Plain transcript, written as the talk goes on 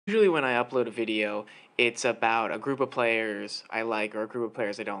Usually when I upload a video, it's about a group of players I like or a group of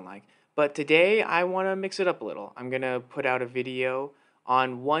players I don't like. But today I want to mix it up a little. I'm going to put out a video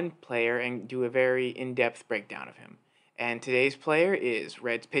on one player and do a very in-depth breakdown of him. And today's player is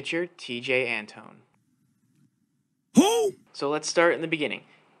Reds pitcher Tejay Antone. Who? So let's start in the beginning.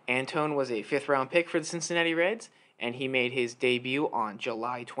 Antone was a fifth round pick for the Cincinnati Reds, and he made his debut on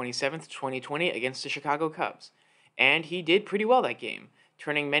July 27th, 2020 against the Chicago Cubs. And he did pretty well that game,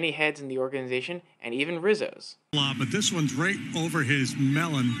 turning many heads in the organization and even Rizzo's. But this one's right over his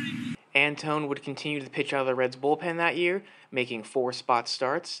melon. Antone would continue to pitch out of the Reds bullpen that year, making 4 spot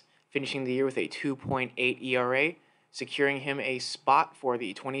starts, finishing the year with a 2.8 ERA, securing him a spot for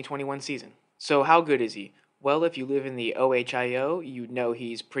the 2021 season. So how good is he? Well, if you live in the OHIO, you know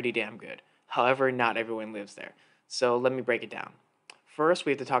he's pretty damn good. However, not everyone lives there. So let me break it down. First,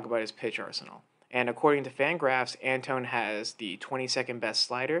 we have to talk about his pitch arsenal. And according to Fangraphs, Antone has the 22nd best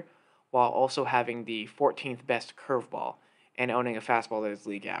slider, while also having the 14th best curveball and owning a fastball that is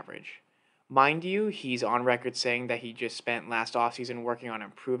league average. Mind you, he's on record saying that he just spent last offseason working on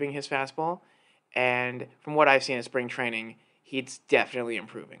improving his fastball, and from what I've seen at spring training, he's definitely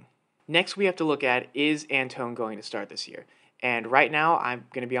improving. Next, we have to look at, is Antone going to start this year? And right now, I'm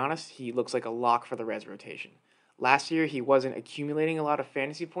going to be honest, he looks like a lock for the Reds rotation. Last year, he wasn't accumulating a lot of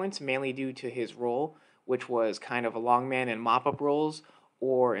fantasy points, mainly due to his role, which was kind of a long man in mop up roles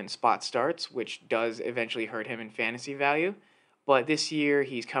or in spot starts, which does eventually hurt him in fantasy value. But this year,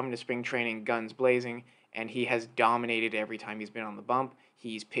 he's coming to spring training guns blazing, and he has dominated every time he's been on the bump.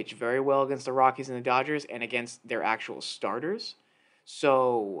 He's pitched very well against the Rockies and the Dodgers and against their actual starters.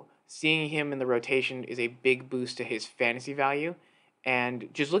 So seeing him in the rotation is a big boost to his fantasy value. And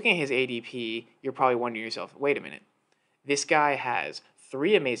just looking at his ADP, you're probably wondering to yourself, wait a minute. This guy has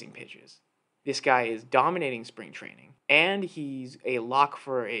 3 amazing pitches. This guy is dominating spring training. And he's a lock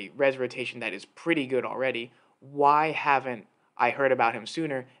for a Reds rotation that is pretty good already. Why haven't I heard about him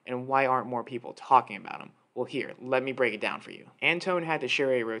sooner, and why aren't more people talking about him? Well, here, let me break it down for you. Antone had to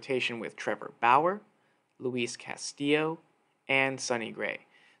share a rotation with Trevor Bauer, Luis Castillo, and Sonny Gray.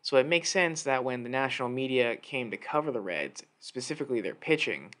 So it makes sense that when the national media came to cover the Reds, specifically their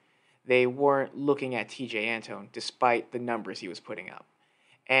pitching, they weren't looking at Tejay Antone despite the numbers he was putting up.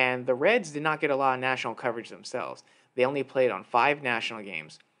 And the Reds did not get a lot of national coverage themselves. They only played on 5 national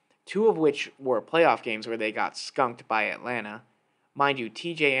games, 2 of which were playoff games where they got skunked by Atlanta. Mind you,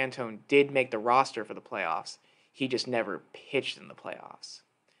 Tejay Antone did make the roster for the playoffs. He just never pitched in the playoffs.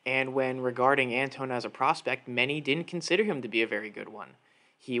 And when regarding Antone as a prospect, many didn't consider him to be a very good one.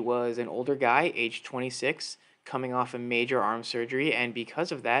 He was an older guy, age 26, coming off a major arm surgery, and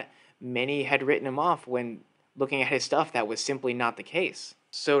because of that, many had written him off when looking at his stuff that was simply not the case.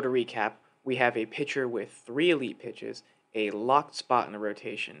 So to recap, we have a pitcher with 3 elite pitches, a locked spot in the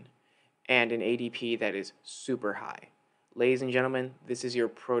rotation, and an ADP that is super high. Ladies and gentlemen, this is your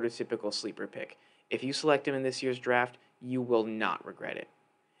prototypical sleeper pick. If you select him in this year's draft, you will not regret it.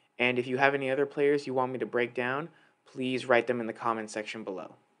 And if you have any other players you want me to break down, please write them in the comment section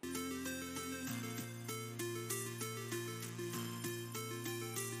below.